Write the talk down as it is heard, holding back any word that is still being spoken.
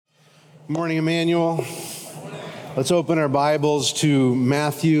Morning, Emmanuel. Let's open our Bibles to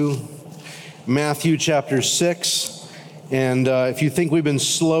Matthew chapter 6. And if you think we've been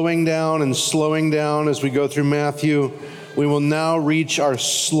slowing down as we go through Matthew, we will now reach our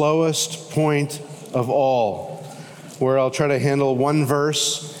slowest point of all, where I'll try to handle one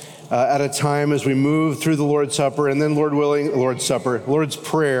verse at a time as we move through the Lord's Supper, and then Lord's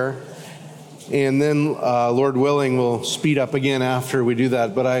Prayer, and then Lord willing, we'll speed up again after we do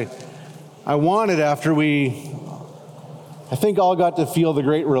that. But I wanted, after I think all got to feel the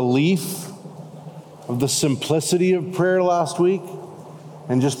great relief of the simplicity of prayer last week,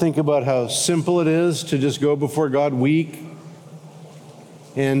 and just think about how simple it is to just go before God weak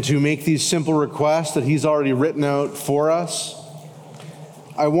and to make these simple requests that He's already written out for us.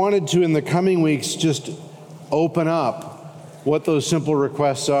 I wanted to, in the coming weeks, just open up what those simple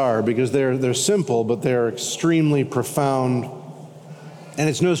requests are, because they're simple, but they're extremely profound. And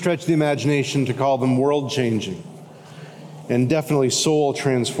it's no stretch of the imagination to call them world-changing and definitely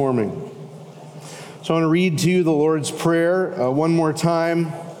soul-transforming. So I want to read to you the Lord's Prayer one more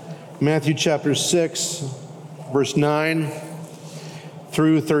time. Matthew chapter 6, verse 9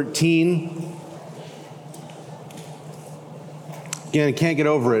 through 13. Again, I can't get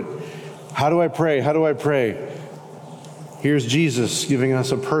over it. How do I pray? How do I pray? Here's Jesus giving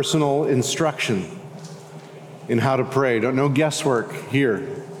us a personal instruction in how to pray. No guesswork here.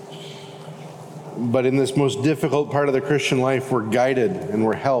 But in this most difficult part of the Christian life, we're guided and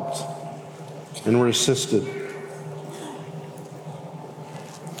we're helped and we're assisted.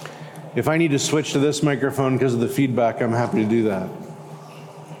 If I need to switch to this microphone because of the feedback, I'm happy to do that.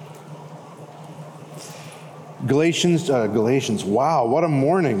 Galatians, wow, what a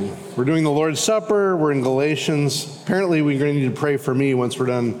morning. We're doing the Lord's Supper, we're in Galatians. Apparently we're going to need to pray for me once we're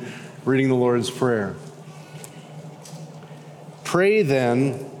done reading the Lord's Prayer. Pray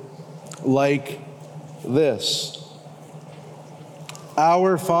then like this: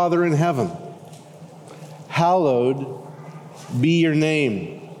 Our Father in heaven, hallowed be your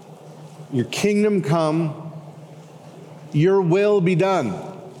name. Your kingdom come, your will be done,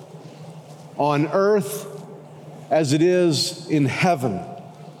 on earth as it is in heaven.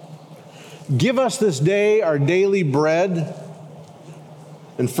 Give us this day our daily bread,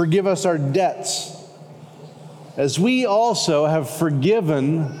 and forgive us our debts, as we also have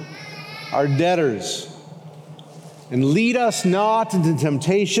forgiven our debtors. And lead us not into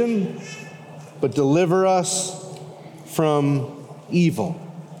temptation, but deliver us from evil.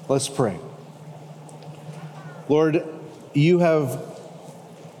 Let's pray. Lord, you have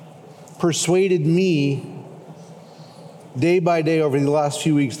persuaded me day by day over the last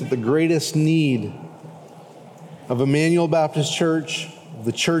few weeks that the greatest need of Emmanuel Baptist Church, of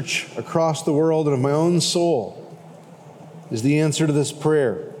the church across the world, and of my own soul is the answer to this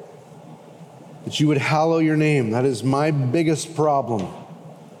prayer, that you would hallow your name. That is my biggest problem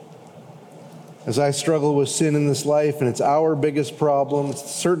as I struggle with sin in this life, and it's our biggest problem. It's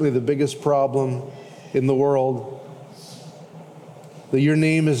certainly the biggest problem in the world, that your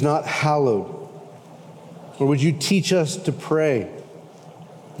name is not hallowed. Or would you teach us to pray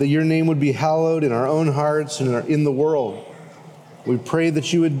that your name would be hallowed in our own hearts and in the world? We pray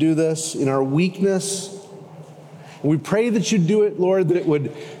that you would do this in our weakness. We pray that you do it, Lord, that it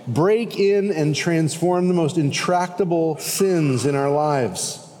would break in and transform the most intractable sins in our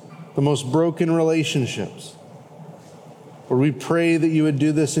lives, the most broken relationships. Lord, we pray that you would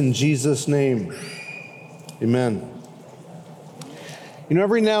do this in Jesus' name. Amen. You know,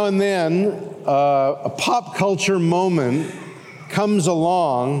 every now and then, a pop culture moment comes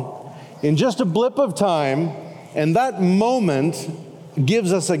along in just a blip of time, and that moment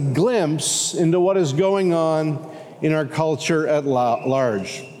gives us a glimpse into what is going on in our culture at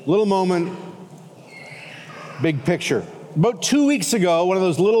large. Little moment, big picture. About 2 weeks ago, one of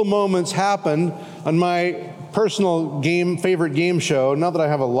those little moments happened on my personal favorite game show. Not that I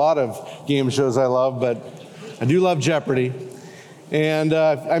have a lot of game shows I love, but I do love Jeopardy. And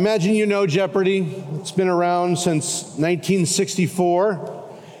I imagine you know Jeopardy. It's been around since 1964.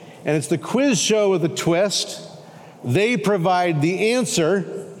 And it's the quiz show with a twist. They provide the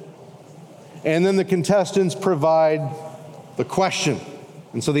answer, and then the contestants provide the question.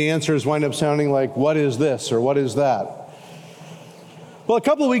 And so the answers wind up sounding like, what is this or what is that? Well, a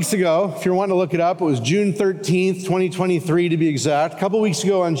couple of weeks ago, if you're wanting to look it up, it was June 13th, 2023 to be exact. A couple of weeks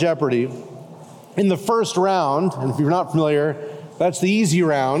ago on Jeopardy, in the first round, and if you're not familiar, that's the easy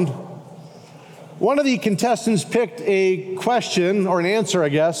round, one of the contestants picked a question, or an answer, I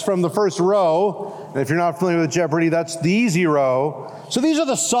guess, from the first row. And if you're not familiar with Jeopardy, that's the easy row. So these are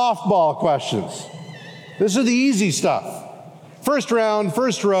the softball questions. This is the easy stuff. First round,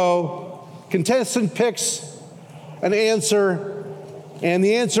 first row. Contestant picks an answer, and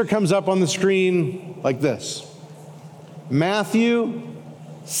the answer comes up on the screen like this. Matthew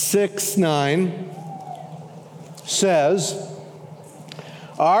 6:9 says,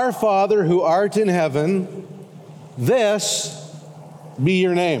 "Our Father who art in heaven, this be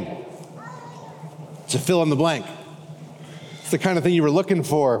your name." It's a fill in the blank. It's the kind of thing you were looking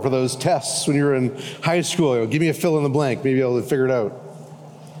for those tests when you were in high school. Give me a fill in the blank, maybe I'll figure it out.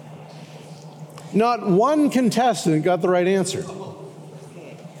 Not one contestant got the right answer.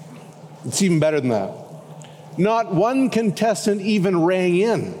 It's even better than that. Not one contestant even rang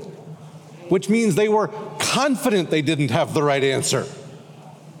in, which means they were confident they didn't have the right answer.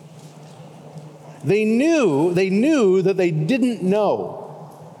 They knew that they didn't know.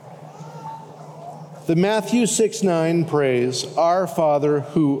 The Matthew 6:9 prays, "Our Father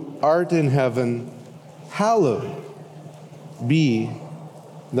who art in heaven, hallowed be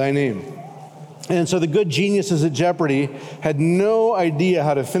thy name." And so the good geniuses at Jeopardy had no idea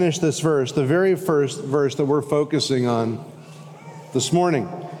how to finish this verse, the very first verse that we're focusing on this morning.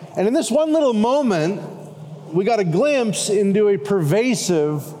 And in this one little moment, we got a glimpse into a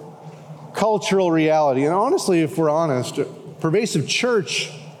pervasive cultural reality. And honestly, if we're honest, pervasive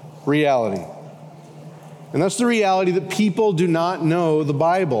church reality. And that's the reality that people do not know the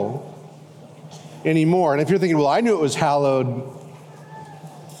Bible anymore. And if you're thinking, well, I knew it was hallowed,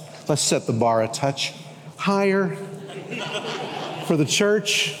 let's set the bar a touch higher for the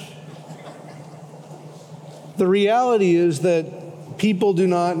church. The reality is that people do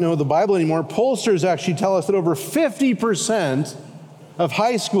not know the Bible anymore. Pollsters actually tell us that over 50% of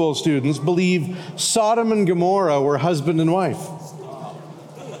high school students believe Sodom and Gomorrah were husband and wife,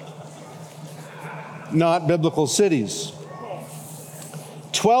 not biblical cities.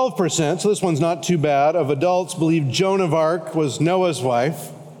 12%, so this one's not too bad, of adults believe Joan of Arc was Noah's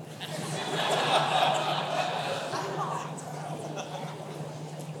wife.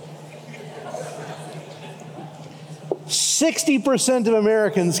 60% of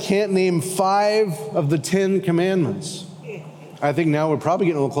Americans can't name 5 of the 10 commandments. I think now we're probably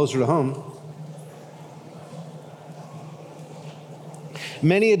getting a little closer to home.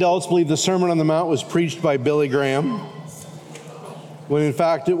 Many adults believe the Sermon on the Mount was preached by Billy Graham, when in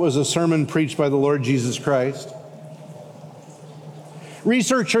fact it was a sermon preached by the Lord Jesus Christ.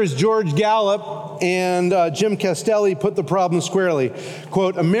 Researchers George Gallup and Jim Castelli put the problem squarely.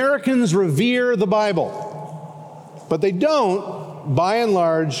 Quote, "Americans revere the Bible, but they don't, by and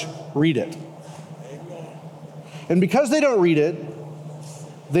large, read it. And because they don't read it,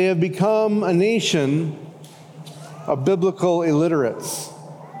 they have become a nation of biblical illiterates."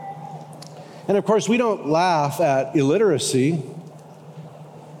 And of course, we don't laugh at illiteracy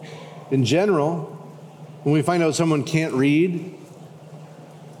in general. When we find out someone can't read,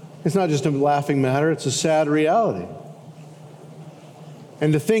 it's not just a laughing matter, it's a sad reality.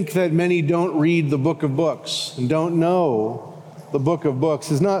 And to think that many don't read the book of books and don't know the book of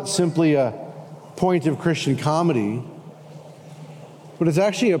books is not simply a point of Christian comedy, but it's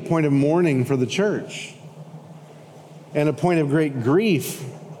actually a point of mourning for the church and a point of great grief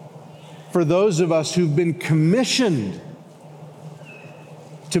for those of us who've been commissioned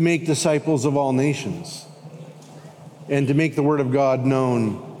to make disciples of all nations and to make the Word of God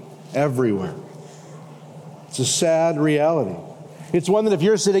known everywhere. It's a sad reality. It's one that if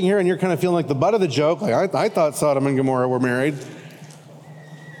you're sitting here and you're kind of feeling like the butt of the joke, like I thought Sodom and Gomorrah were married,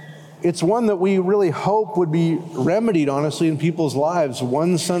 it's one that we really hope would be remedied, honestly, in people's lives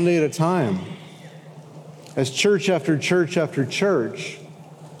one Sunday at a time. As church after church after church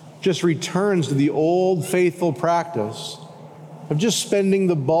just returns to the old faithful practice of just spending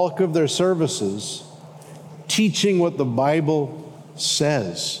the bulk of their services teaching what the Bible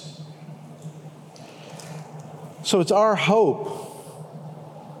says. So it's our hope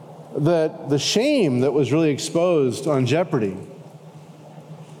that the shame that was really exposed on Jeopardy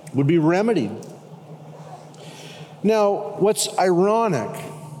would be remedied. Now, what's ironic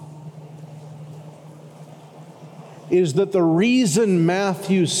is that the reason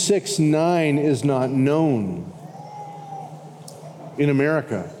Matthew 6:9 is not known in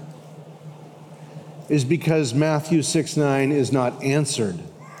America is because Matthew 6:9 is not answered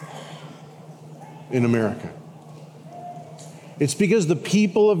in America. It's because the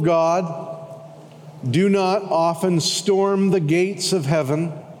people of God do not often storm the gates of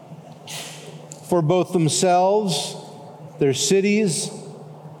heaven for both themselves, their cities,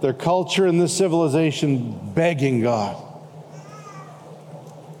 their culture, and this civilization, begging God,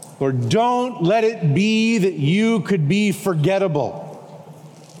 Lord, don't let it be that you could be forgettable,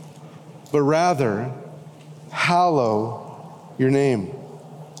 but rather hallow your name.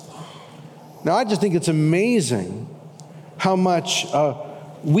 Now, I just think it's amazing how much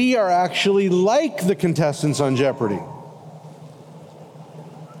we are actually like the contestants on Jeopardy.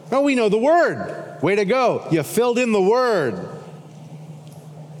 Oh, we know the word. Way to go. You filled in the word.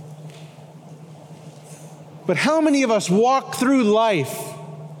 But how many of us walk through life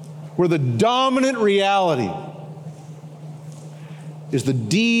where the dominant reality is the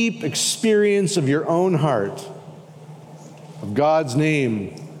deep experience of your own heart, of God's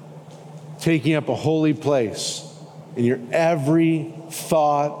name taking up a holy place in your every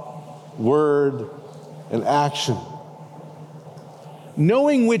thought, word, and action?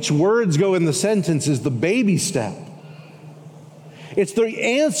 Knowing which words go in the sentence is the baby step. It's the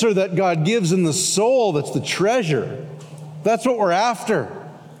answer that God gives in the soul that's the treasure. That's what we're after.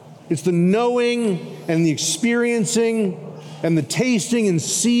 It's the knowing and the experiencing and the tasting and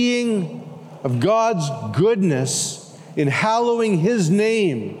seeing of God's goodness in hallowing His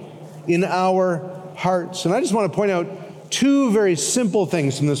name in our hearts. And I just want to point out two very simple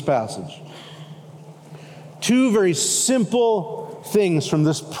things from this passage. Two very simple things from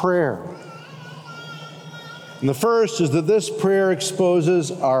this prayer. And the first is that this prayer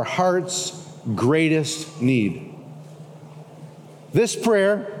exposes our heart's greatest need. This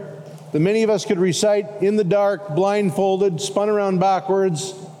prayer that many of us could recite in the dark, blindfolded, spun around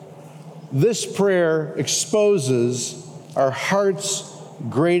backwards, this prayer exposes our heart's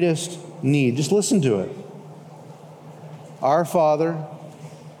greatest need. Just listen to it. Our Father,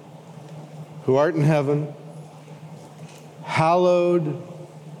 who art in heaven, hallowed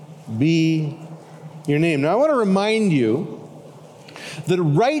be your name. Now, I want to remind you that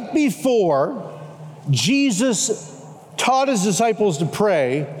right before Jesus taught his disciples to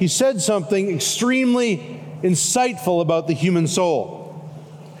pray, he said something extremely insightful about the human soul.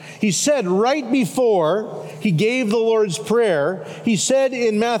 He said right before he gave the Lord's Prayer, he said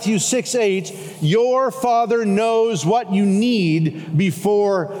in Matthew 6:8, your Father knows what you need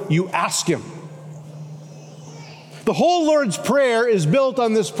before you ask Him. The whole Lord's Prayer is built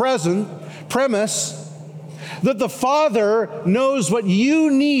on this premise that the Father knows what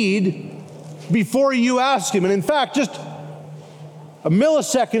you need before you ask Him. And in fact, just a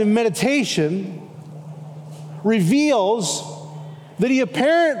millisecond of meditation reveals that He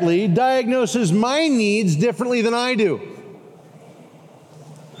apparently diagnoses my needs differently than I do.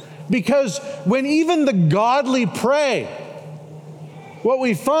 Because when even the godly pray, what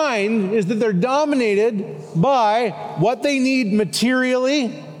we find is that they're dominated by what they need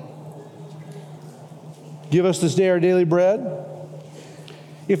materially. Give us this day our daily bread.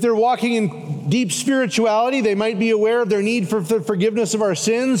 If they're walking in deep spirituality, they might be aware of their need for the forgiveness of our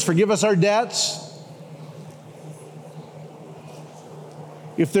sins. Forgive us our debts.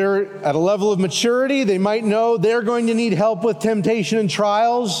 If they're at a level of maturity, they might know they're going to need help with temptation and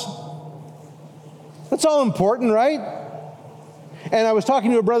trials. That's all important, right? And I was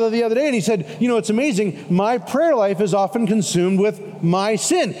talking to a brother the other day, and he said, you know, it's amazing. My prayer life is often consumed with my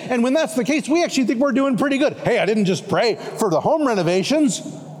sin. And when that's the case, we actually think we're doing pretty good. Hey, I didn't just pray for the home renovations.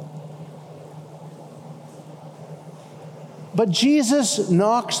 But Jesus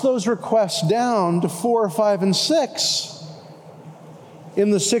knocks those requests down to 4, 5, and 6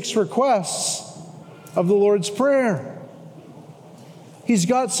 in the 6 requests of the Lord's Prayer. He's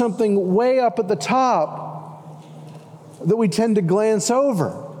got something way up at the top that we tend to glance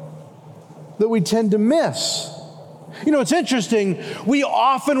over, that we tend to miss. You know, it's interesting. We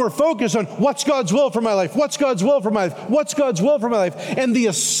often were focused on what's God's will for my life? What's God's will for my life? What's God's will for my life? And the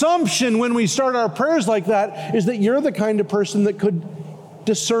assumption when we start our prayers like that is that you're the kind of person that could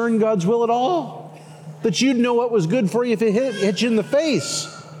discern God's will at all. That you'd know what was good for you if it hit you in the face.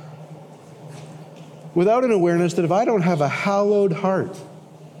 Without an awareness that if I don't have a hallowed heart,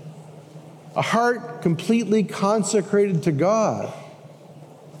 a heart completely consecrated to God,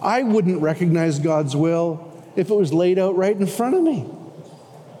 I wouldn't recognize God's will if it was laid out right in front of me.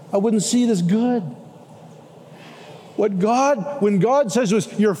 I wouldn't see it as good. When God says to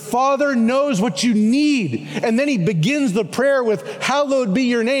us, your Father knows what you need, and then He begins the prayer with, hallowed be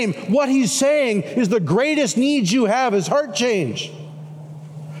your name, what He's saying is the greatest need you have is heart change.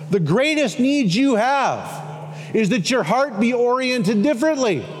 The greatest need you have is that your heart be oriented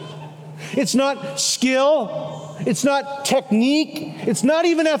differently. It's not skill. It's not technique. It's not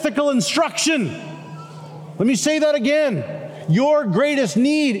even ethical instruction. Let me say that again. Your greatest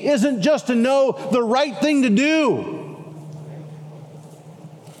need isn't just to know the right thing to do.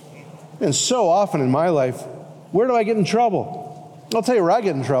 And so often in my life, where do I get in trouble? I'll tell you where I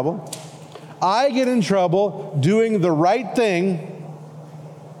get in trouble. I get in trouble doing the right thing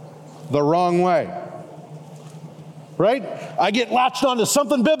the wrong way. Right? I get latched onto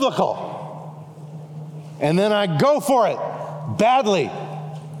something biblical. and then I go for it badly.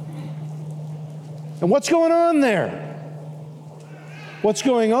 And what's going on there? What's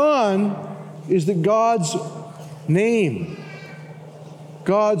going on is that God's name,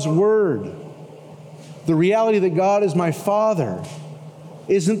 God's word, the reality that God is my Father,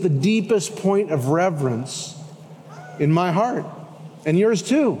 isn't the deepest point of reverence in my heart, and yours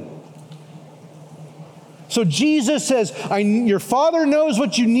too. So Jesus says, your Father knows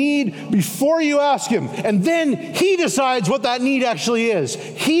what you need before you ask Him. And then He decides what that need actually is.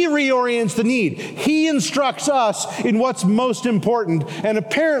 He reorients the need. He instructs us in what's most important. And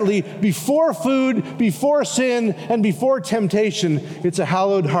apparently, before food, before sin, and before temptation, it's a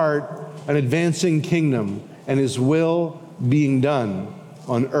hallowed heart, an advancing kingdom, and His will being done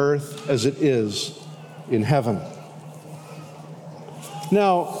on earth as it is in heaven.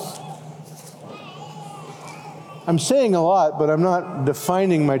 Now, I'm saying a lot, but I'm not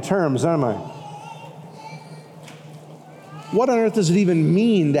defining my terms, am I? What on earth does it even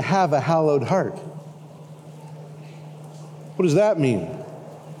mean to have a hallowed heart? What does that mean?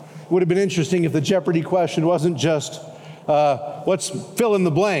 It would have been interesting if the Jeopardy question wasn't just, what's fill in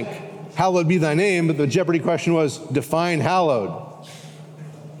the blank, hallowed be thy name, but the Jeopardy question was, define hallowed.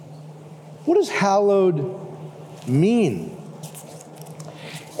 What does hallowed mean?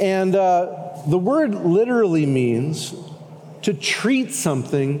 And the word literally means to treat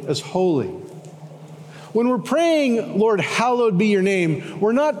something as holy. When we're praying, Lord, hallowed be your name,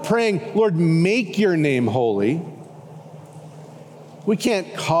 we're not praying, Lord, make your name holy. We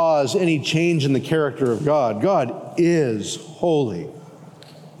can't cause any change in the character of God. God is holy.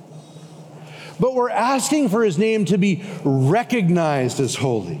 But we're asking for His name to be recognized as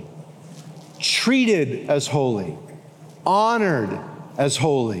holy, treated as holy, honored as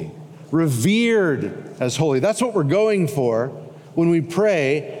holy, revered as holy. That's what we're going for when we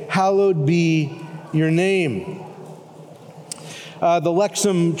pray, hallowed be your name. The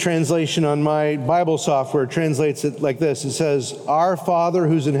Lexham translation on my Bible software translates it like this. It says, our Father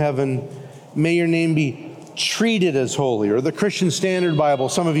who's in heaven, may your name be treated as holy. Or the Christian Standard Bible,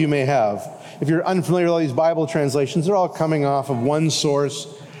 some of you may have. If you're unfamiliar with all these Bible translations, they're all coming off of one source.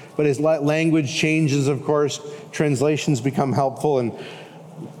 But as language changes, of course, translations become helpful, and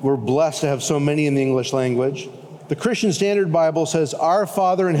we're blessed to have so many in the English language. The Christian Standard Bible says, our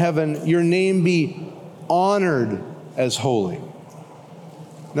Father in heaven, your name be honored as holy.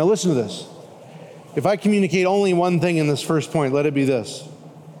 Now listen to this. If I communicate only one thing in this first point, let it be this.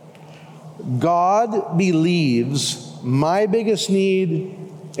 God believes my biggest need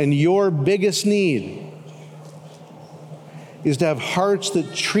and your biggest need is to have hearts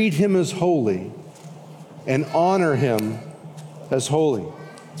that treat Him as holy and honor Him as holy.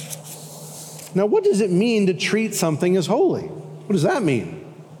 Now, what does it mean to treat something as holy? What does that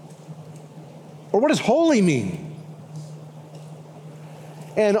mean? Or what does holy mean?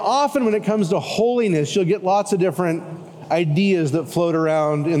 And often when it comes to holiness, you'll get lots of different ideas that float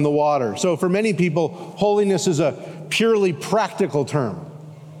around in the water. So for many people, holiness is a purely practical term.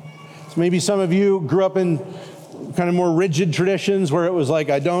 So maybe some of you grew up in kind of more rigid traditions where it was like,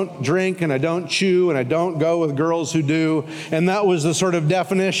 I don't drink and I don't chew and I don't go with girls who do. And that was the sort of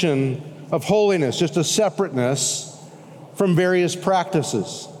definition of holiness, just a separateness from various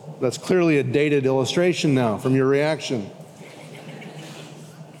practices. That's clearly a dated illustration now from your reaction.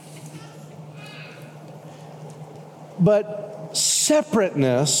 But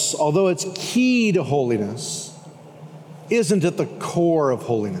separateness, although it's key to holiness, isn't at the core of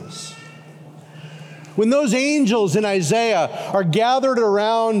holiness. When those angels in Isaiah are gathered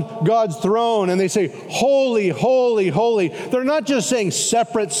around God's throne and they say, holy, holy, holy, they're not just saying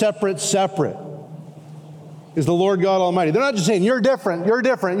separate, separate, separate is the Lord God Almighty. They're not just saying, you're different, you're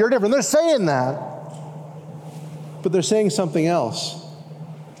different, you're different. They're saying that, but they're saying something else.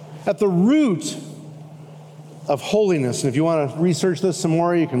 At the root of holiness, and if you want to research this some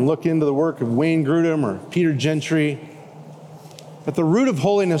more, you can look into the work of Wayne Grudem or Peter Gentry. At the root of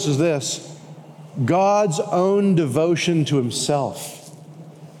holiness is this: God's own devotion to Himself.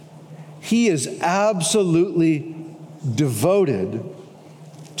 He is absolutely devoted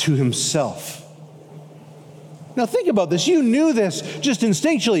to Himself. Now think about this. You knew this just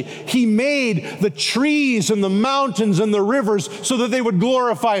instinctually. He made the trees and the mountains and the rivers so that they would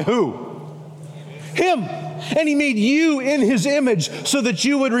glorify who? Him. And He made you in His image so that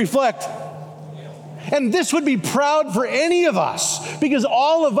you would reflect. And this would be proud for any of us, because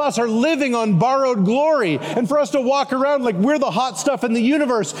all of us are living on borrowed glory. And for us to walk around like we're the hot stuff in the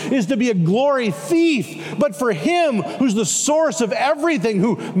universe is to be a glory thief. But for Him, who's the source of everything,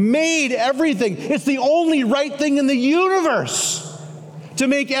 who made everything, it's the only right thing in the universe to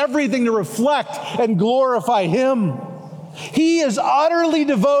make everything to reflect and glorify Him. He is utterly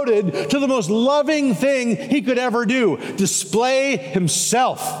devoted to the most loving thing He could ever do: display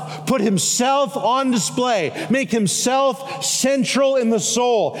Himself, put Himself on display, make Himself central in the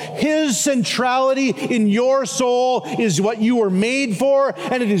soul. His centrality in your soul is what you were made for,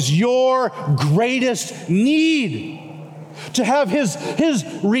 and it is your greatest need. To have His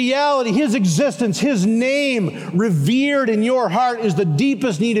reality, His existence, His name revered in your heart is the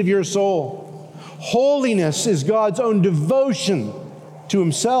deepest need of your soul. Holiness is God's own devotion to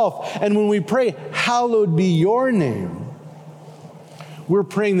Himself. And when we pray, "Hallowed be your name," we're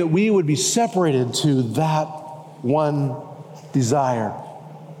praying that we would be separated to that one desire,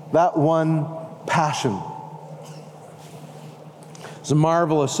 that one passion. It's a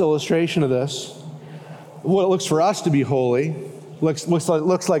marvelous illustration of this. What it looks for us to be holy, looks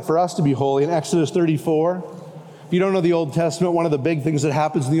like for us to be holy in Exodus 34. If you don't know the Old Testament, one of the big things that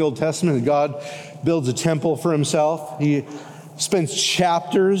happens in the Old Testament is God builds a temple for Himself. He spends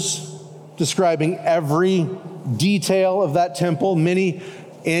chapters describing every detail of that temple. Many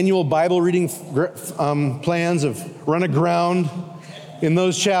annual Bible reading plans have run aground in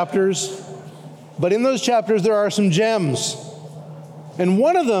those chapters. But in those chapters, there are some gems. And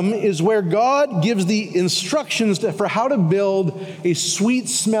one of them is where God gives the instructions for how to build a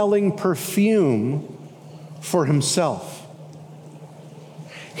sweet-smelling perfume for Himself.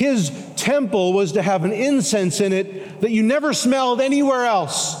 His temple was to have an incense in it that you never smelled anywhere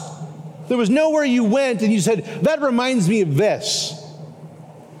else. There was nowhere you went and you said, "That reminds me of this."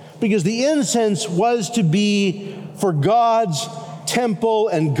 Because the incense was to be for God's temple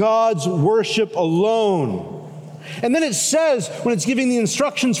and God's worship alone. And then it says, when it's giving the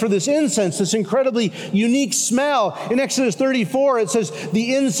instructions for this incense, this incredibly unique smell, in Exodus 34, it says,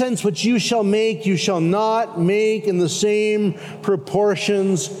 "The incense which you shall not make in the same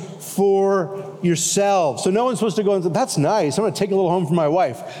proportions for yourselves." So no one's supposed to go and say, "That's nice, I'm going to take a little home for my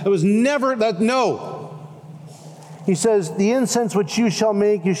wife." It was never that, no. He says, "The incense which you shall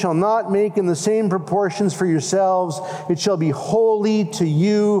not make in the same proportions for yourselves. It shall be holy to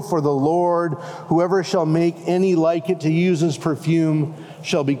you for the Lord. Whoever shall make any like it to use as perfume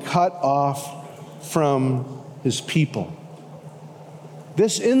shall be cut off from his people."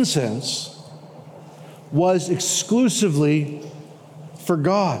 This incense was exclusively for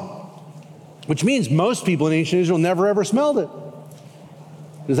God, which means most people in ancient Israel never ever smelled it.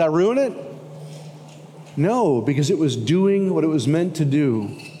 Does that ruin it? No, because it was doing what it was meant to do.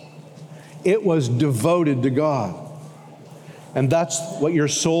 It was devoted to God. And that's what your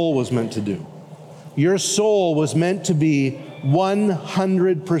soul was meant to do. Your soul was meant to be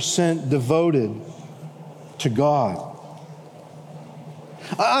 100% devoted to God.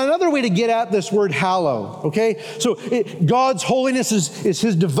 Another way to get at this word hallow, okay? So God's holiness is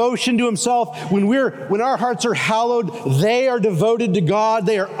His devotion to Himself. When our hearts are hallowed, they are devoted to God.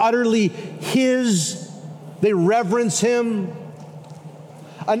 They are utterly His. They reverence Him.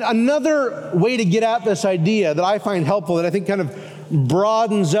 Another way to get at this idea that I find helpful, that I think kind of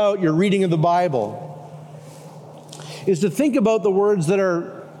broadens out your reading of the Bible, is to think about the words that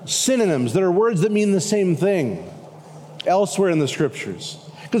are synonyms, that are words that mean the same thing elsewhere in the Scriptures.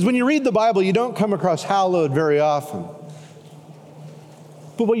 Because when you read the Bible, you don't come across hallowed very often.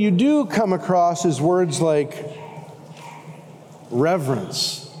 But what you do come across is words like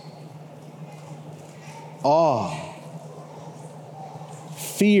reverence, awe,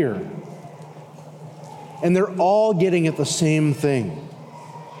 fear. And they're all getting at the same thing.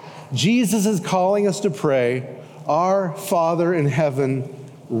 Jesus is calling us to pray, "Our Father in heaven,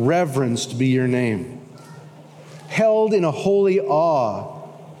 reverenced be your name. Held in a holy awe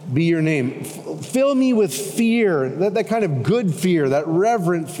be your name. Fill me with fear," that kind of good fear, that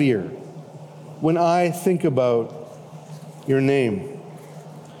reverent fear, when I think about your name.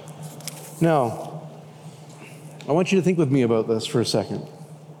 Now, I want you to think with me about this for a second.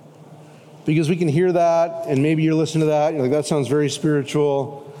 Because we can hear that, and maybe you're listening to that, you're like, "That sounds very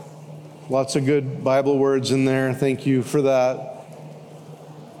spiritual. Lots of good Bible words in there. Thank you for that."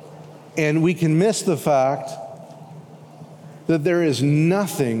 And we can miss the fact that there is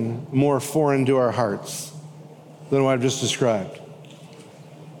nothing more foreign to our hearts than what I've just described.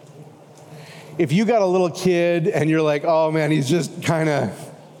 If you got a little kid and you're like, "Oh man, he's just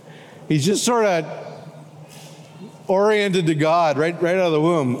sort of oriented to God right out of the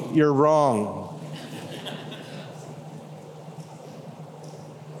womb," you're wrong.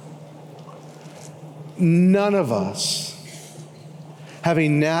 None of us have a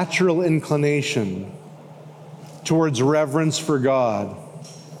natural inclination towards reverence for God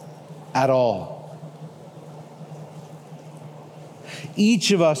at all.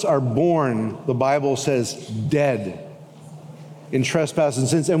 Each of us are born, the Bible says, dead in trespasses and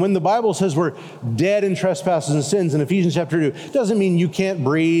sins. And when the Bible says we're dead in trespasses and sins in Ephesians chapter 2, it doesn't mean you can't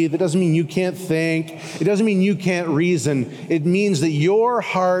breathe. It doesn't mean you can't think. It doesn't mean you can't reason. It means that your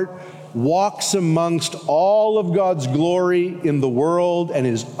heart walks amongst all of God's glory in the world and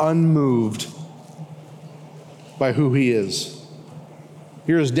is unmoved by who he is.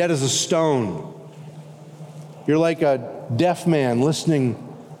 You're as dead as a stone. You're like a deaf man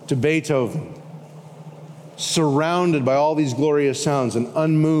listening to Beethoven, surrounded by all these glorious sounds and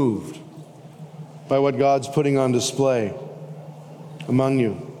unmoved by what God's putting on display among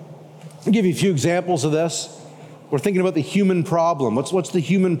you. I'll give you a few examples of this. We're thinking about the human problem. What's the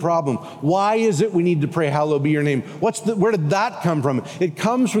human problem? Why is it we need to pray, hallowed be your name? Where did that come from? It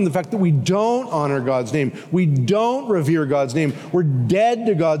comes from the fact that we don't honor God's name. We don't revere God's name. We're dead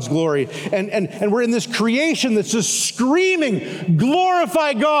to God's glory. And we're in this creation that's just screaming,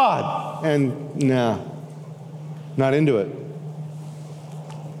 glorify God. And not into it.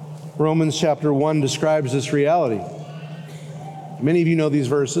 Romans chapter 1 describes this reality. Many of you know these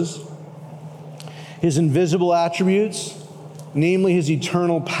verses. His invisible attributes, namely his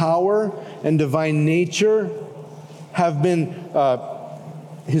eternal power and divine nature, have been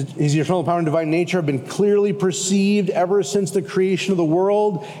his eternal power and divine nature have been clearly perceived ever since the creation of the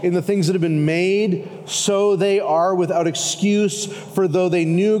world in the things that have been made. So they are without excuse. For though they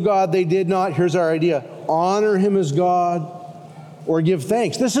knew God, they did not. Here's our idea: honor him as God, or give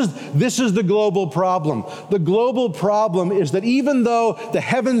thanks. This is the global problem. The global problem is that even though the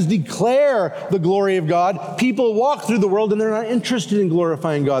heavens declare the glory of God, people walk through the world and they're not interested in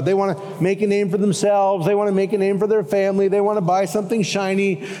glorifying God. They want to make a name for themselves. They want to make a name for their family. They want to buy something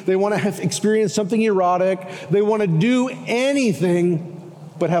shiny. They want to experience something erotic. They want to do anything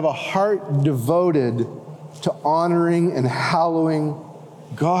but have a heart devoted to honoring and hallowing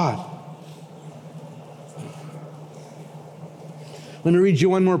God. Let me read you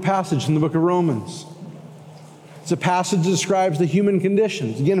one more passage from the book of Romans. It's a passage that describes the human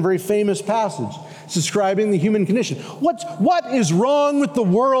condition. Again, a very famous passage. It's describing the human condition. What is wrong with the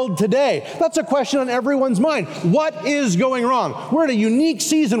world today? That's a question on everyone's mind. What is going wrong? We're in a unique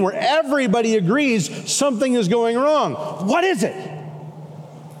season where everybody agrees something is going wrong. What is it?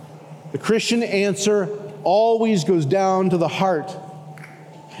 The Christian answer always goes down to the heart.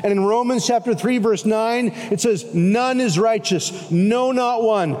 And in Romans chapter 3, verse 9, it says, none is righteous, no, not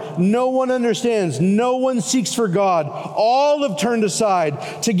one. No one understands, no one seeks for God. All have turned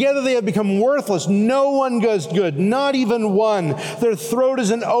aside. Together they have become worthless. No one does good, not even one. Their throat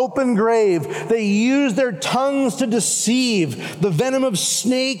is an open grave. They use their tongues to deceive. The venom of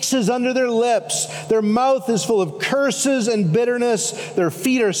snakes is under their lips. Their mouth is full of curses and bitterness. Their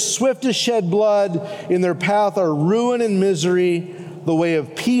feet are swift to shed blood. In their path are ruin and misery. The way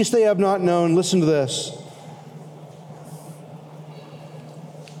of peace they have not known. Listen to this.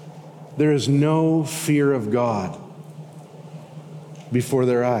 There is no fear of God before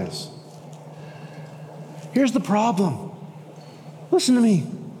their eyes. Here's the problem. Listen to me.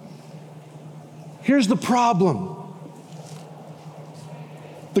 Here's the problem.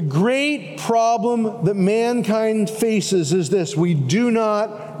 The great problem that mankind faces is this: we do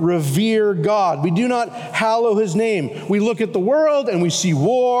not revere God. We do not hallow his name. We look at the world and we see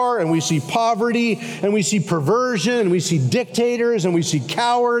war and we see poverty and we see perversion and we see dictators and we see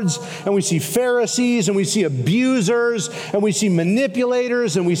cowards and we see Pharisees and we see abusers and we see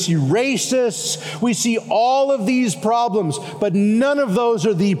manipulators and we see racists. We see all of these problems, but none of those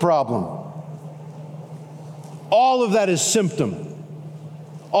are the problem. All of that is symptom.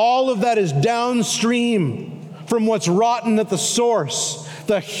 All of that is downstream from what's rotten at the source.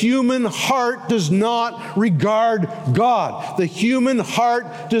 The human heart does not regard God. The human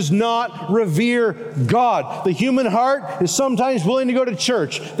heart does not revere God. The human heart is sometimes willing to go to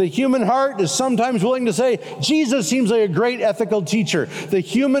church. The human heart is sometimes willing to say, Jesus seems like a great ethical teacher. The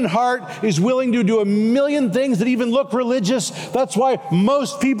human heart is willing to do a million things that even look religious. That's why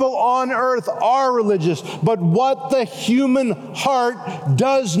most people on earth are religious. But what the human heart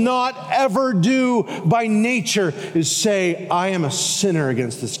does not ever do by nature is say, I am a sinner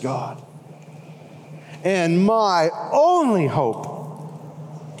against this God. And my only hope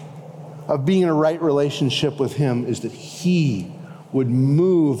of being in a right relationship with him is that he would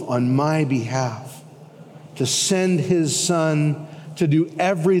move on my behalf to send his son to do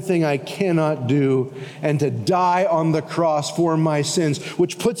everything I cannot do and to die on the cross for my sins,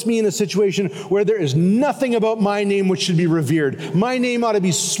 which puts me in a situation where there is nothing about my name which should be revered. My name ought to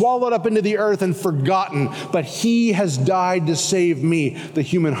be swallowed up into the earth and forgotten, but he has died to save me. The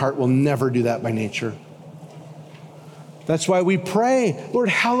human heart will never do that by nature. That's why we pray, Lord,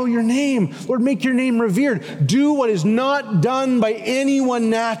 hallow your name. Lord, make your name revered. Do what is not done by anyone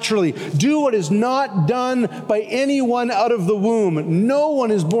naturally. Do what is not done by anyone out of the womb. No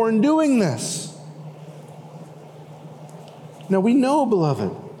one is born doing this. Now we know,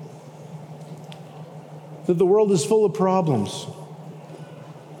 beloved, that the world is full of problems.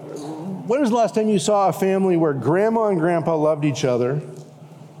 When was the last time you saw a family where grandma and grandpa loved each other,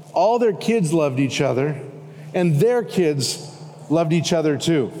 all their kids loved each other, and their kids loved each other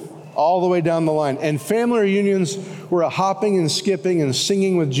too, all the way down the line? And family reunions were a hopping and skipping and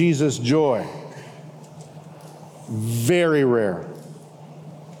singing with Jesus joy. Very rare.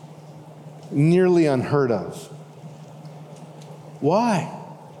 Nearly unheard of. Why?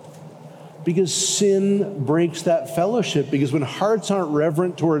 Because sin breaks that fellowship. Because when hearts aren't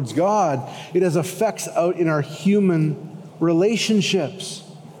reverent towards God, it has effects out in our human relationships.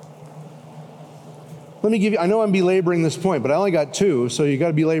 Let me give you, I know I'm belaboring this point, but I only got two, so you got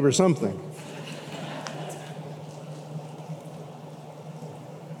to belabor something.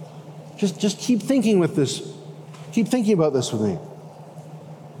 Just keep thinking with this. Keep thinking about this with me.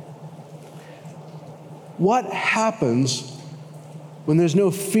 What happens when there's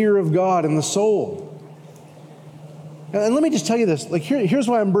no fear of God in the soul? And let me just tell you this. Like here's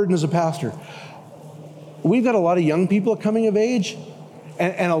why I'm burdened as a pastor. We've got a lot of young people coming of age,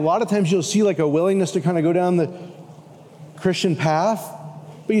 and a lot of times you'll see like a willingness to kind of go down the Christian path,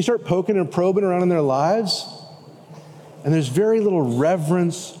 but you start poking and probing around in their lives, and there's very little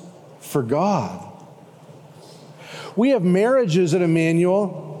reverence for God. We have marriages at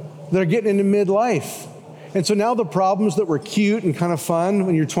Emmanuel that are getting into midlife. And so now the problems that were cute and kind of fun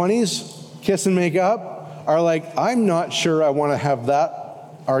when you're 20s, kiss and make up, are like, I'm not sure I want to have that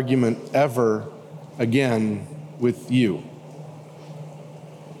argument ever again with you.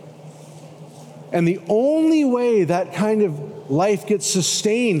 And the only way that kind of life gets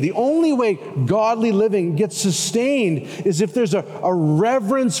sustained, the only way godly living gets sustained is if there's a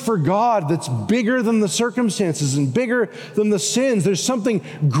reverence for God that's bigger than the circumstances and bigger than the sins. There's something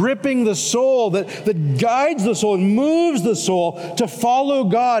gripping the soul that guides the soul and moves the soul to follow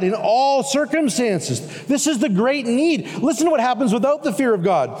God in all circumstances. This is the great need. Listen to what happens without the fear of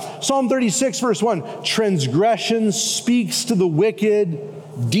God. Psalm 36, verse 1, transgression speaks to the wicked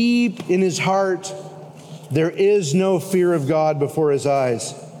deep in his heart. There is no fear of God before his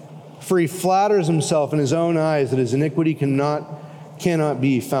eyes, for he flatters himself in his own eyes that his iniquity cannot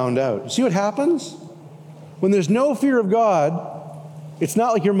be found out. See what happens? When there's no fear of God, it's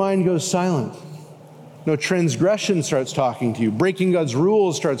not like your mind goes silent. No, transgression starts talking to you. Breaking God's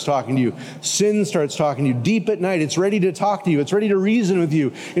rules starts talking to you. Sin starts talking to you. Deep at night, it's ready to talk to you. It's ready to reason with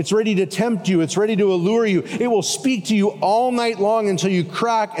you. It's ready to tempt you. It's ready to allure you. It will speak to you all night long until you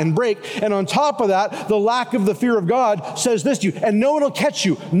crack and break. And on top of that, the lack of the fear of God says this to you, and no one will catch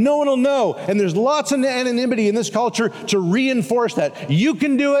you. No one will know. And there's lots of anonymity in this culture to reinforce that. You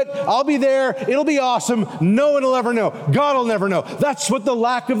can do it. I'll be there. It'll be awesome. No one will ever know. God will never know. That's what the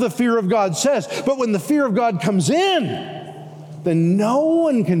lack of the fear of God says. But when the fear of God comes in, then no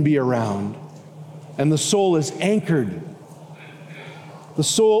one can be around, and the soul is anchored. The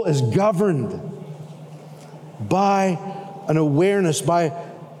soul is governed by an awareness, by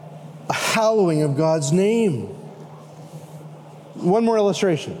a hallowing of God's name. One more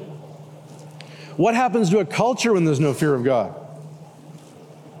illustration. What happens to a culture when there's no fear of God?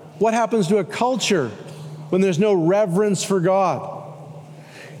 What happens to a culture when there's no reverence for God?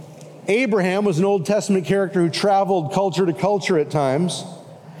 Abraham was an Old Testament character who traveled culture to culture at times.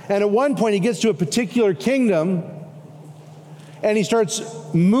 And at one point, he gets to a particular kingdom, and he starts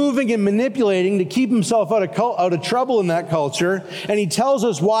moving and manipulating to keep himself out of trouble in that culture. And he tells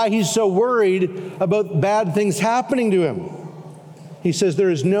us why he's so worried about bad things happening to him. He says, there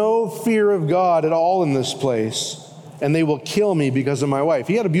is no fear of God at all in this place, and they will kill me because of my wife.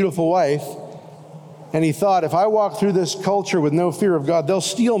 He had a beautiful wife. And he thought, if I walk through this culture with no fear of God, they'll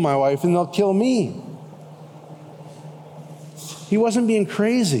steal my wife and they'll kill me. He wasn't being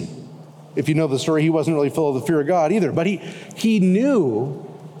crazy. If you know the story, he wasn't really full of the fear of God either. But he knew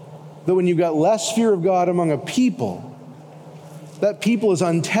that when you've got less fear of God among a people, that people is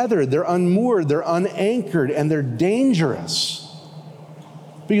untethered, they're unmoored, they're unanchored, and they're dangerous.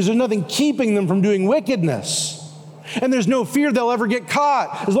 Because there's nothing keeping them from doing wickedness. And there's no fear they'll ever get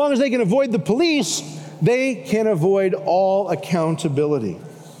caught. As long as they can avoid the police, they can avoid all accountability.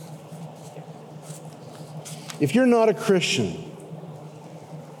 If you're not a Christian,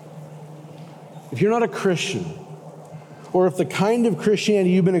 or if the kind of Christianity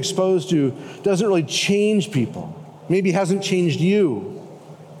you've been exposed to doesn't really change people, maybe hasn't changed you,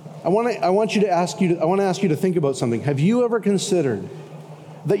 I want to ask you to think about something. Have you ever considered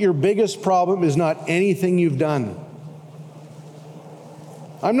that your biggest problem is not anything you've done?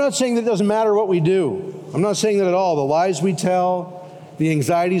 I'm not saying that it doesn't matter what we do. I'm not saying that at all. The lies we tell, the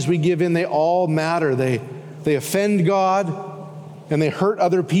anxieties we give in, they all matter. They offend God and they hurt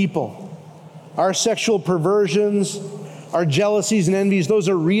other people. Our sexual perversions, our jealousies and envies, those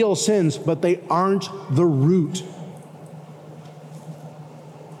are real sins, but they aren't the root.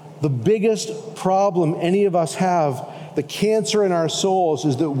 The biggest problem any of us have, the cancer in our souls,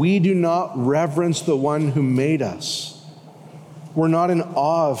 is that we do not reverence the one who made us. We're not in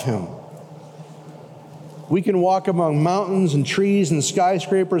awe of him. We can walk among mountains and trees and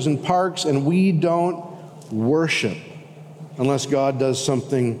skyscrapers and parks, and we don't worship unless God does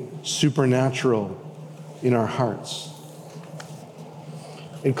something supernatural in our hearts.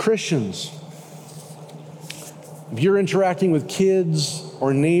 And Christians, if you're interacting with kids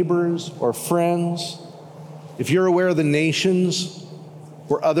or neighbors or friends, if you're aware of the nations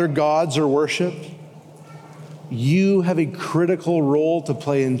where other gods are worshiped, you have a critical role to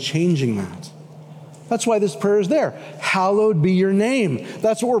play in changing that. That's why this prayer is there. Hallowed be your name.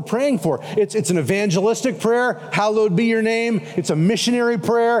 That's what we're praying for. It's an evangelistic prayer. Hallowed be your name. It's a missionary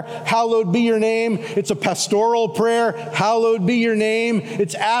prayer. Hallowed be your name. It's a pastoral prayer. Hallowed be your name.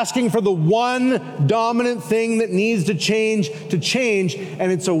 It's asking for the one dominant thing that needs to change,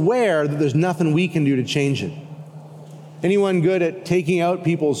 and it's aware that there's nothing we can do to change it. Anyone good at taking out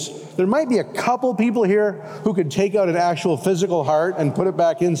there might be a couple people here who could take out an actual physical heart and put it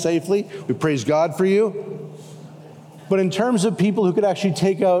back in safely. We praise God for you. But in terms of people who could actually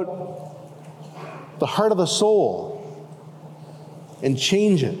take out the heart of the soul and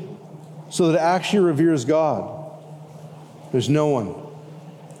change it so that it actually reveres God, there's no one.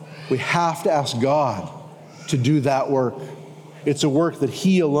 We have to ask God to do that work. It's a work that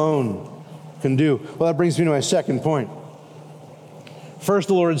he alone can do. Well, that brings me to my second point. First,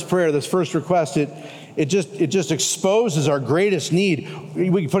 the Lord's Prayer, this first request, it just exposes our greatest need.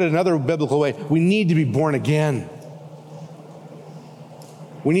 We can put it another biblical way. We need to be born again.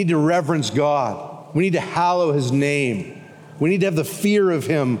 We need to reverence God. We need to hallow his name. We need to have the fear of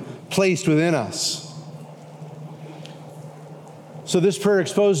him placed within us. So this prayer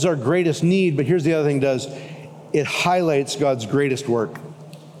exposes our greatest need, but here's the other thing it does. It highlights God's greatest work.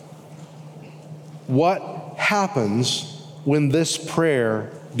 What happens when this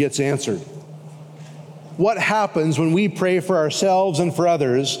prayer gets answered? What happens when we pray for ourselves and for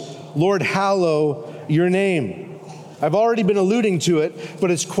others? Lord, hallow your name. I've already been alluding to it, but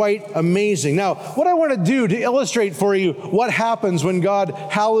it's quite amazing. Now, what I want to do to illustrate for you what happens when God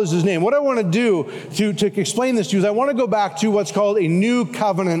hallows his name, what I want to do to explain this to you is I want to go back to what's called a new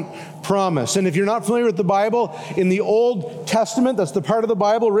covenant promise. And if you're not familiar with the Bible, in the Old Testament, that's the part of the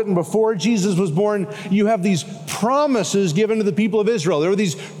Bible written before Jesus was born, you have these promises given to the people of Israel. There were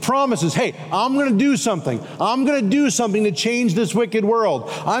these promises. Hey, I'm going to do something. I'm going to do something to change this wicked world.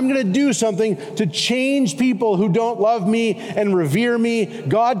 I'm going to do something to change people who don't love me and revere me.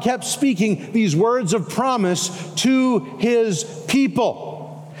 God kept speaking these words of promise to his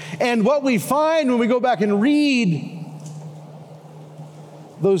people. And what we find when we go back and read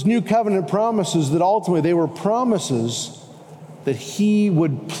those new covenant promises, that ultimately they were promises that he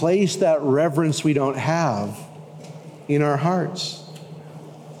would place that reverence we don't have in our hearts.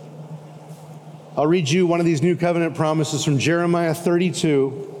 I'll read you one of these new covenant promises from Jeremiah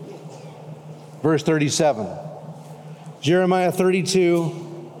 32, verse 37. Jeremiah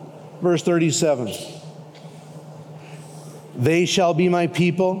 32, verse 37. They shall be my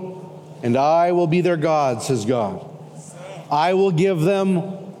people, and I will be their God, says God. I will give them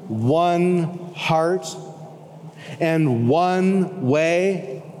one heart and one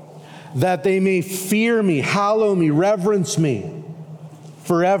way, that they may fear me, hallow me, reverence me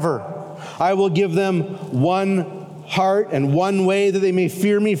forever. I will give them one heart and one way, that they may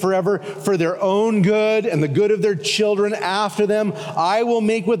fear me forever, for their own good and the good of their children after them. I will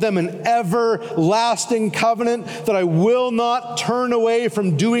make with them an everlasting covenant, that I will not turn away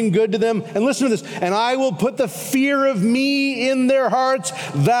from doing good to them. And listen to this. And I will put the fear of me in their hearts,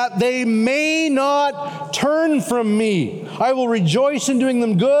 that they may not turn from me. I will rejoice in doing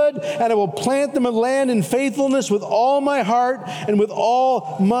them good, and I will plant them in land in faithfulness with all my heart and with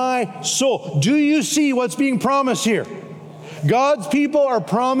all my soul. Do you see what's being promised here? God's people are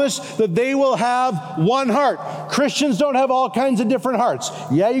promised that they will have one heart. Christians don't have all kinds of different hearts.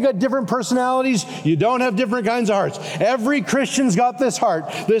 Yeah, you got different personalities. You don't have different kinds of hearts. Every Christian's got this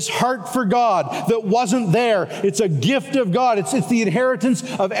heart for God that wasn't there. It's a gift of God. It's the inheritance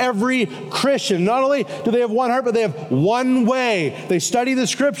of every Christian. Not only do they have one heart, but they have one way. They study the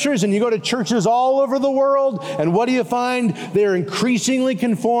scriptures, and you go to churches all over the world, and what do you find? They're increasingly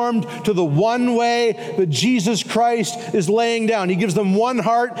conformed to the one way that Jesus Christ is laying down. He gives them one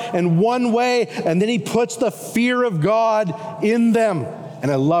heart and one way, and then he puts the fear of God in them.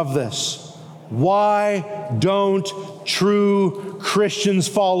 And I love this. Why don't true Christians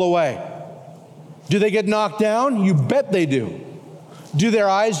fall away? Do they get knocked down? You bet they do. Do their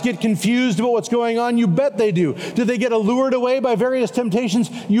eyes get confused about what's going on? You bet they do. Do they get allured away by various temptations?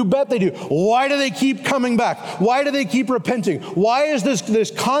 You bet they do. Why do they keep coming back? Why do they keep repenting? Why is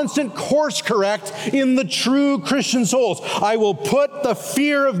this constant course correct in the true Christian souls? I will put the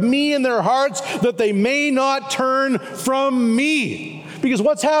fear of me in their hearts that they may not turn from me. Because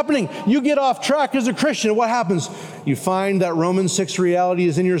what's happening? You get off track as a Christian. What happens? You find that Romans 6 reality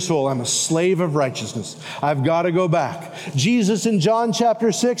is in your soul. I'm a slave of righteousness. I've got to go back. Jesus in John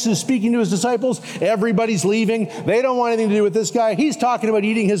chapter 6 is speaking to his disciples. Everybody's leaving. They don't want anything to do with this guy. He's talking about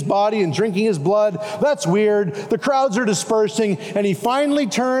eating his body and drinking his blood. That's weird. The crowds are dispersing. And he finally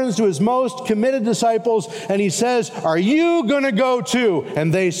turns to his most committed disciples and he says, are you going to go too?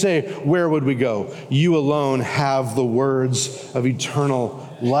 And they say, where would we go? You alone have the words of eternal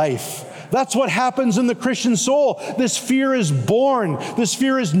life. That's what happens in the Christian soul. This fear is born. This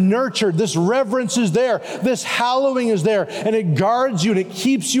fear is nurtured. This reverence is there. This hallowing is there. And it guards you and it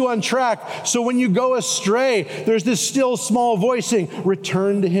keeps you on track. So when you go astray, there's this still small voice saying,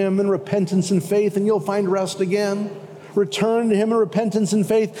 return to him in repentance and faith and you'll find rest again. Return to him in repentance and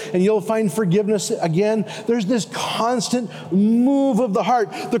faith, and you'll find forgiveness again. There's this constant move of the heart.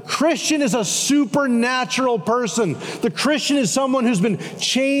 The Christian is a supernatural person. The Christian is someone who's been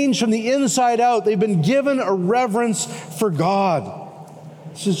changed from the inside out. They've been given a reverence for God.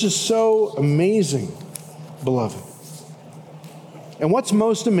 This is just so amazing, beloved. And what's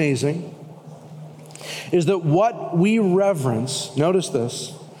most amazing is that what we reverence, notice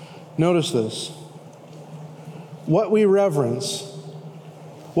this, what we reverence,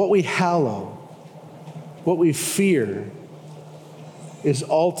 what we hallow, what we fear is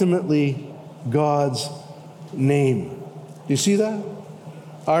ultimately God's name. Do you see that?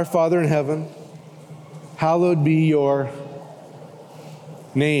 Our Father in heaven, hallowed be your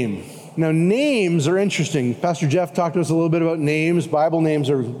name. Now, names are interesting. Pastor Jeff talked to us a little bit about names. Bible names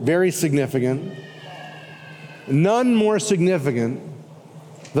are very significant. None more significant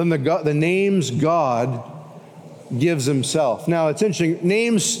than the names God gives himself. Now, it's interesting.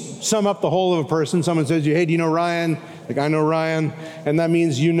 Names sum up the whole of a person. Someone says to you, hey, do you know Ryan? Like, I know Ryan. And that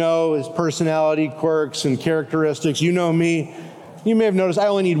means you know his personality, quirks, and characteristics. You know me. You may have noticed I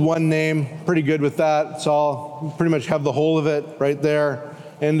only need one name. Pretty good with that. It's all, pretty much have the whole of it right there.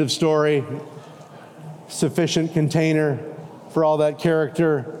 End of story. Sufficient container for all that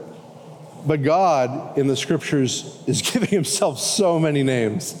character. But God, in the scriptures, is giving himself so many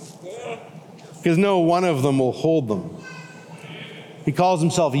names, because no one of them will hold them. He calls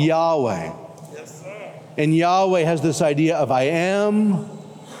himself Yahweh. Yes, sir. And Yahweh has this idea of I am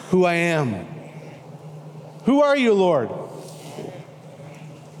who I am. Who are you, Lord?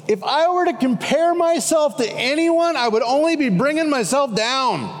 If I were to compare myself to anyone, I would only be bringing myself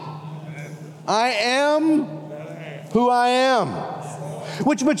down. I am who I am.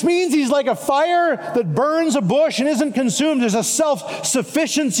 Which means he's like a fire that burns a bush and isn't consumed. There's a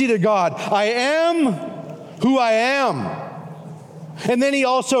self-sufficiency to God. I am who I am. And then he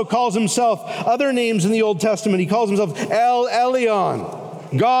also calls himself other names in the Old Testament. He calls himself El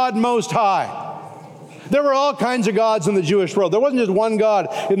Elyon, God Most High. There were all kinds of gods in the Jewish world. There wasn't just one God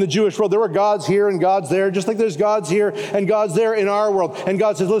in the Jewish world. There were gods here and gods there, just like there's gods here and gods there in our world. And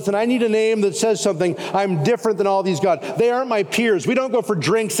God says, listen, I need a name that says something. I'm different than all these gods. They aren't my peers. We don't go for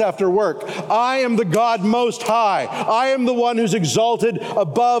drinks after work. I am the God Most High. I am the one who's exalted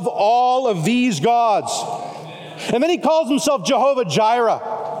above all of these gods. And then he calls himself Jehovah Jireh,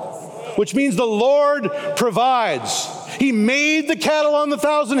 which means the Lord provides. He made the cattle on the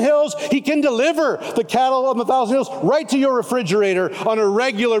 1,000 hills. He can deliver the cattle on the 1,000 hills right to your refrigerator on a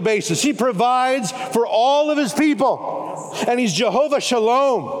regular basis. He provides for all of his people. And he's Jehovah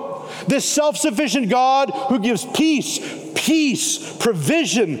Shalom, this self-sufficient God who gives peace,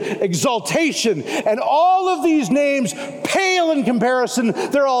 provision, exaltation. And all of these names pale in comparison.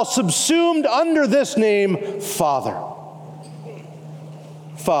 They're all subsumed under this name, Father.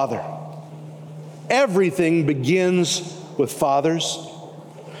 Father. Everything begins with fathers.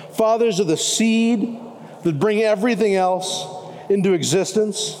 Fathers are the seed that bring everything else into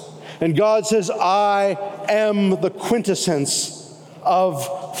existence. And God says, I am the quintessence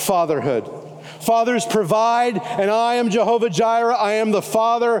of fatherhood. Fathers provide, and I am Jehovah Jireh. I am the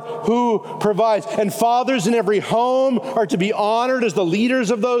Father who provides. And fathers in every home are to be honored as the leaders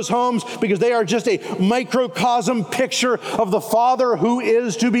of those homes, because they are just a microcosm picture of the Father who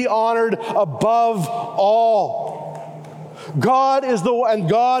is to be honored above all. God is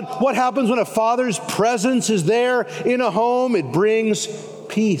what happens when a father's presence is there in a home? It brings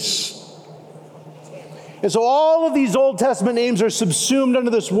peace. And so all of these Old Testament names are subsumed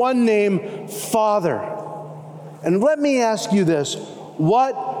under this one name, Father. And let me ask you this: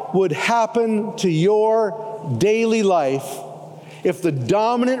 what would happen to your daily life if the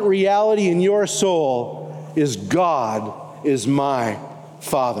dominant reality in your soul is God is my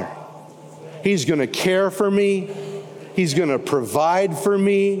Father? He's going to care for me. He's going to provide for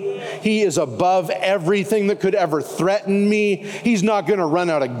me. He is above everything that could ever threaten me. He's not going to run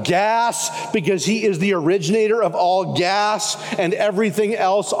out of gas, because He is the originator of all gas and everything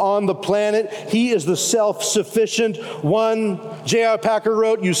else on the planet. He is the self-sufficient one. J.I. Packer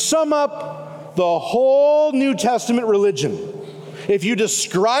wrote, you sum up the whole New Testament religion if you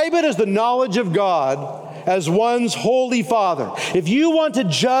describe it as the knowledge of God as one's holy Father. If you want to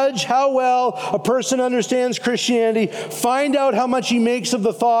judge how well a person understands Christianity, find out how much he makes of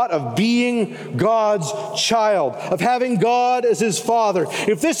the thought of being God's child, of having God as his Father.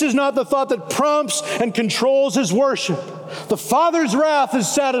 If this is not the thought that prompts and controls his worship, the Father's wrath is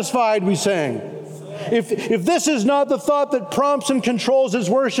satisfied, we sang. If this is not the thought that prompts and controls his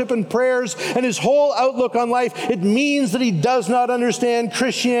worship and prayers and his whole outlook on life, it means that he does not understand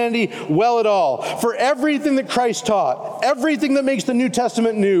Christianity well at all. For everything that Christ taught, everything that makes the New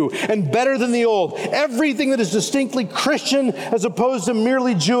Testament new and better than the Old, everything that is distinctly Christian as opposed to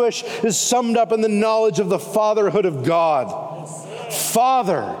merely Jewish, is summed up in the knowledge of the fatherhood of God.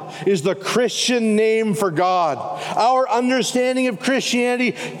 Father is the Christian name for God. Our understanding of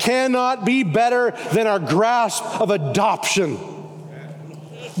Christianity cannot be better than our grasp of adoption.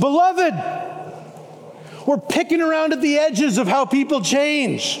 Beloved, we're picking around at the edges of how people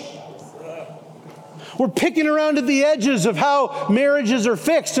change. We're picking around at the edges of how marriages are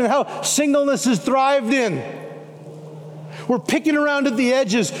fixed and how singleness is thrived in. We're picking around at the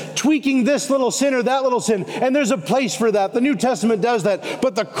edges, tweaking this little sin or that little sin, and there's a place for that. The New Testament does that,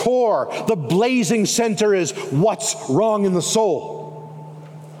 but the core, the blazing center is what's wrong in the soul.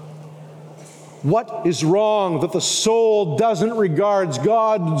 What is wrong that the soul doesn't regard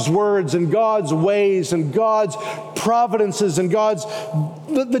God's words and God's ways and God's providences and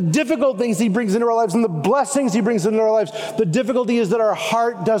the difficult things He brings into our lives and the blessings He brings into our lives? The difficulty is that our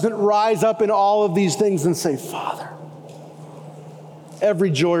heart doesn't rise up in all of these things and say, Father.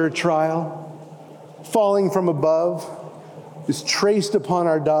 Every joy or trial falling from above is traced upon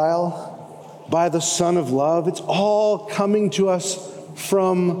our dial by the Son of Love. It's all coming to us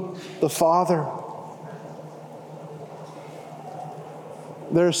from the Father.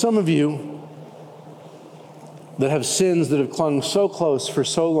 There are some of you that have sins that have clung so close for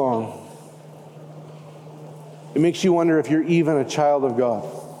so long. It makes you wonder if you're even a child of God.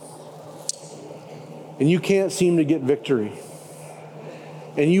 And you can't seem to get victory.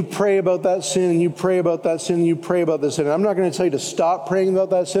 And you pray about that sin, and you pray about that sin, and you pray about this sin. And I'm not going to tell you to stop praying about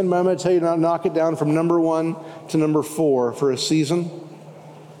that sin, but I'm going to tell you to knock it down from number 1 to number 4 for a season.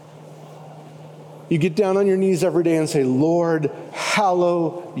 You get down on your knees every day and say, Lord,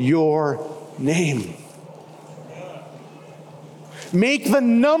 hallow your name. Make the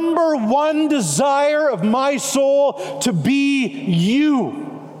number 1 desire of my soul to be you.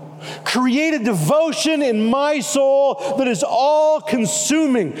 Create a devotion in my soul that is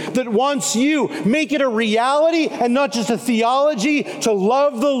all-consuming, that wants you. Make it a reality and not just a theology, to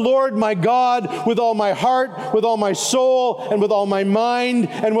love the Lord my God with all my heart, with all my soul, and with all my mind,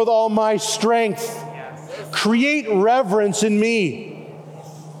 and with all my strength. Create reverence in me.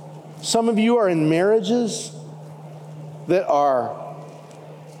 Some of you are in marriages that are,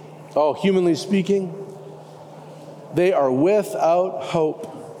 humanly speaking, they are without hope.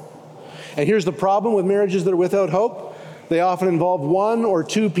 And here's the problem with marriages that are without hope. They often involve 1 or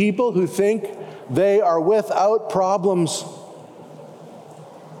 2 people who think they are without problems.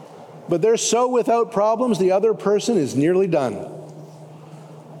 But they're so without problems, the other person is nearly done.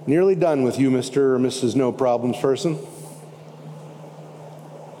 Nearly done with you, Mr. or Mrs. No Problems person.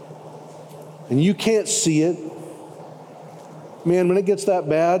 And you can't see it. Man, when it gets that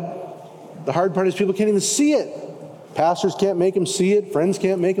bad, the hard part is people can't even see it. Pastors can't make them see it. Friends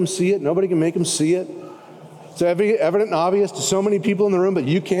can't make them see it. Nobody can make them see it. It's evident and obvious to so many people in the room, but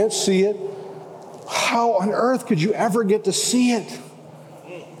you can't see it. How on earth could you ever get to see it?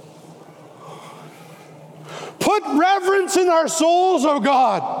 Put reverence in our souls, oh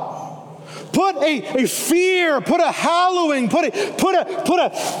God. Put a fear, put a hallowing, put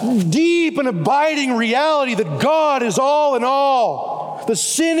a deep and abiding reality that God is all in all. The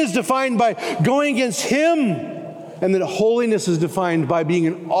sin is defined by going against Him, and that holiness is defined by being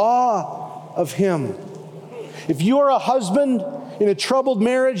in awe of Him. If you are a husband in a troubled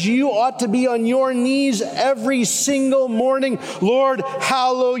marriage, you ought to be on your knees every single morning. Lord,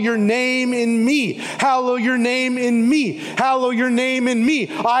 hallow your name in me. Hallow your name in me. Hallow your name in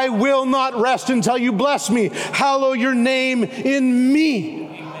me. I will not rest until you bless me. Hallow your name in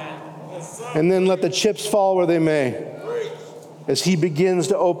me. And then let the chips fall where they may, as He begins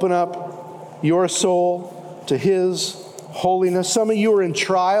to open up your soul to His holiness. Some of you are in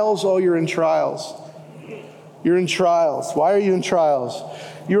trials. Oh, you're in trials. You're in trials. Why are you in trials?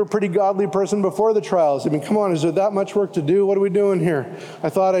 You were a pretty godly person before the trials. I mean, come on, is there that much work to do? What are we doing here? I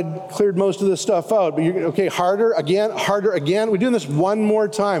thought I'd cleared most of this stuff out, but you're, okay, harder again. We're doing this one more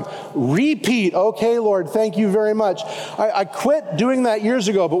time. Repeat. Okay, Lord, thank you very much. I quit doing that years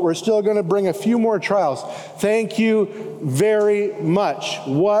ago, but we're still going to bring a few more trials. Thank you very much.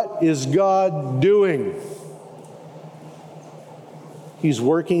 What is God doing? He's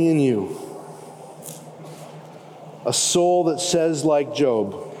working in you. A soul that says like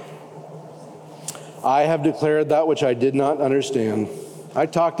Job, I have declared that which I did not understand. I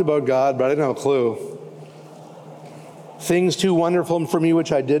talked about God, but I didn't have a clue. Things too wonderful for me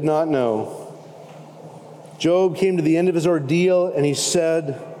which I did not know. Job came to the end of his ordeal and he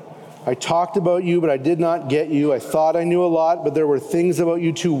said, I talked about you, but I did not get you. I thought I knew a lot, but there were things about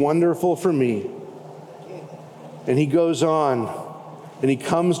you too wonderful for me. And he goes on and he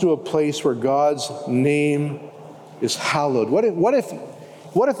comes to a place where God's name is hallowed. What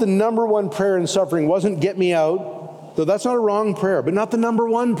if the number one prayer in suffering wasn't get me out? Though that's not a wrong prayer, but not the number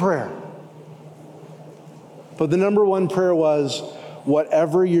one prayer. But the number one prayer was,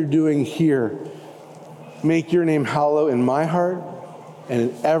 whatever you're doing here, make your name hallow in my heart and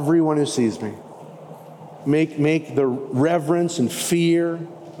in everyone who sees me. Make the reverence and fear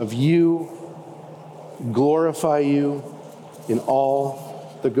of you, glorify you in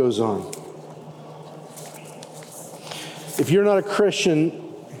all that goes on. If you're not a Christian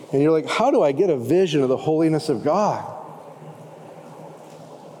and you're like, how do I get a vision of the holiness of God?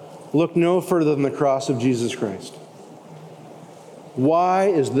 Look no further than the cross of Jesus Christ. Why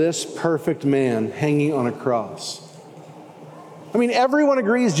is this perfect man hanging on a cross? I mean, everyone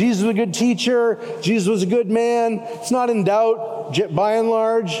agrees Jesus was a good teacher. Jesus was a good man. It's not in doubt by and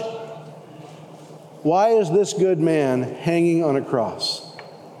large. Why is this good man hanging on a cross?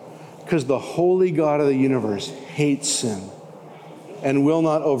 Because the holy God of the universe hates sin and will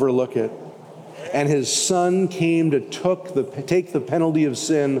not overlook it. And His Son came to take the penalty of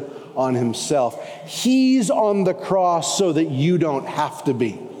sin on Himself. He's on the cross so that you don't have to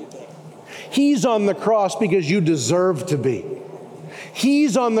be. He's on the cross because you deserve to be.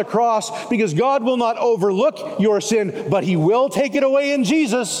 He's on the cross because God will not overlook your sin, but He will take it away in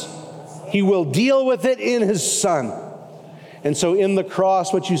Jesus. He will deal with it in His Son. And so in the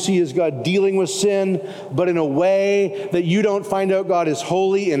cross, what you see is God dealing with sin, but in a way that you don't find out God is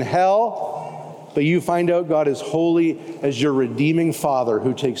holy in hell, but you find out God is holy as your redeeming Father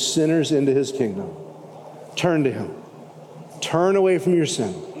who takes sinners into His kingdom. Turn to Him. Turn away from your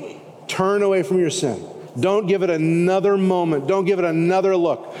sin. Turn away from your sin. Don't give it another moment. Don't give it another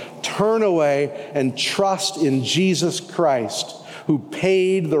look. Turn away and trust in Jesus Christ, who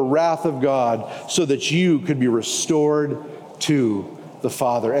paid the wrath of God so that you could be restored to the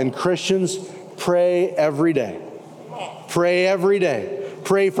Father. And Christians, pray every day. Pray every day.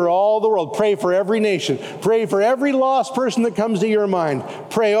 Pray for all the world. Pray for every nation. Pray for every lost person that comes to your mind.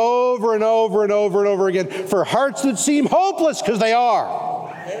 Pray over and over and over and over again for hearts that seem hopeless, because they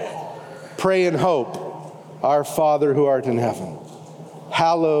are. Pray in hope. Our Father who art in heaven,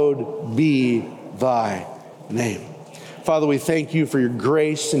 hallowed be thy name. Father, we thank you for your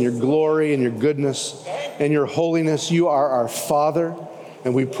grace and your glory and your goodness and your holiness. You are our Father,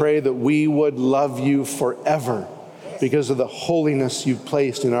 and we pray that we would love you forever because of the holiness you've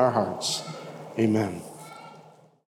placed in our hearts. Amen.